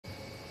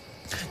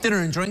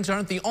Dinner and drinks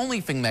aren't the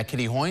only thing that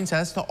Kitty Hoynes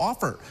has to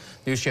offer.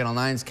 News Channel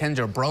 9's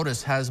Kendra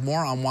Brodus has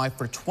more on why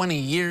for 20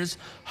 years,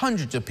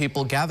 hundreds of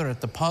people gather at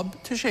the pub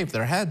to shave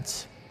their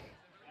heads.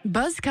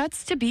 Buzz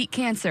cuts to beat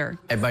cancer.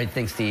 Everybody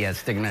thinks the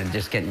stigma of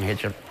just getting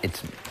hit,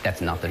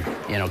 that's nothing,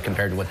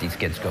 compared to what these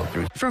kids go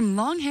through. From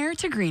long hair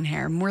to green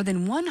hair, more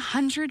than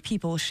 100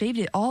 people shaved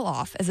it all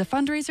off as a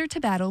fundraiser to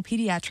battle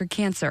pediatric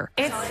cancer.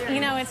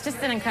 It's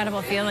just an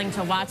incredible feeling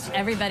to watch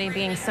everybody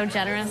being so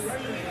generous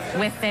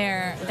with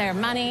their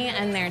money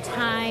and their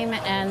time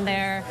and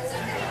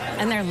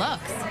their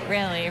looks,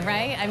 really,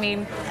 right? I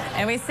mean,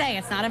 I always say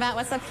it's not about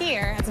what's up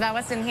here, it's about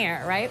what's in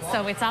here, right?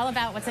 So it's all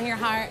about what's in your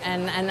heart,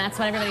 and that's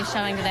what everybody's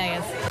showing today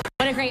is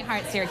what a great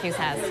heart Syracuse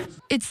has.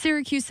 It's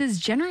Syracuse's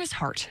generous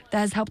heart that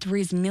has helped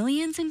raise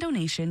millions in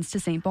donations to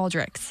St.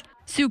 Baldrick's.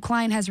 Sue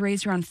Klein has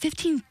raised around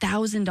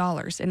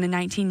 $15,000 in the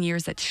 19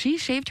 years that she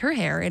shaved her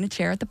hair in a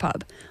chair at the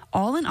pub,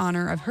 all in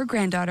honor of her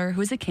granddaughter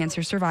who is a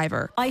cancer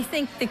survivor. I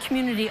think the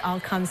community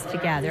all comes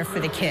together for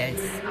the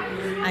kids.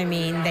 I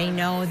mean, they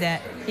know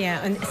that,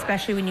 and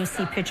especially when you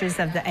see pictures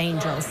of the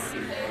angels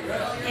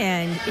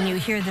and you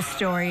hear the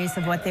stories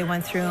of what they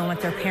went through and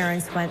what their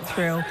parents went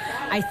through.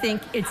 I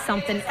think it's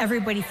something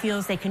everybody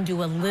feels they can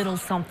do a little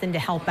something to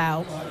help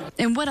out.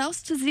 And what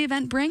else does the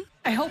event bring?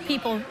 I hope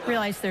people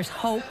realize there's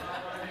hope.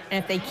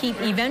 And if they keep,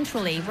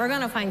 eventually, we're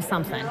going to find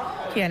something,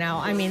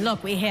 I mean,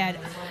 look, we had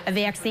a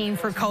vaccine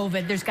for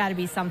COVID. There's got to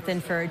be something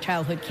for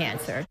childhood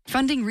cancer.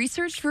 Funding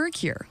research for a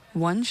cure,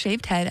 one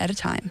shaved head at a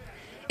time.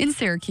 In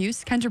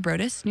Syracuse, Kendra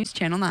Brodus, News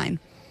Channel 9.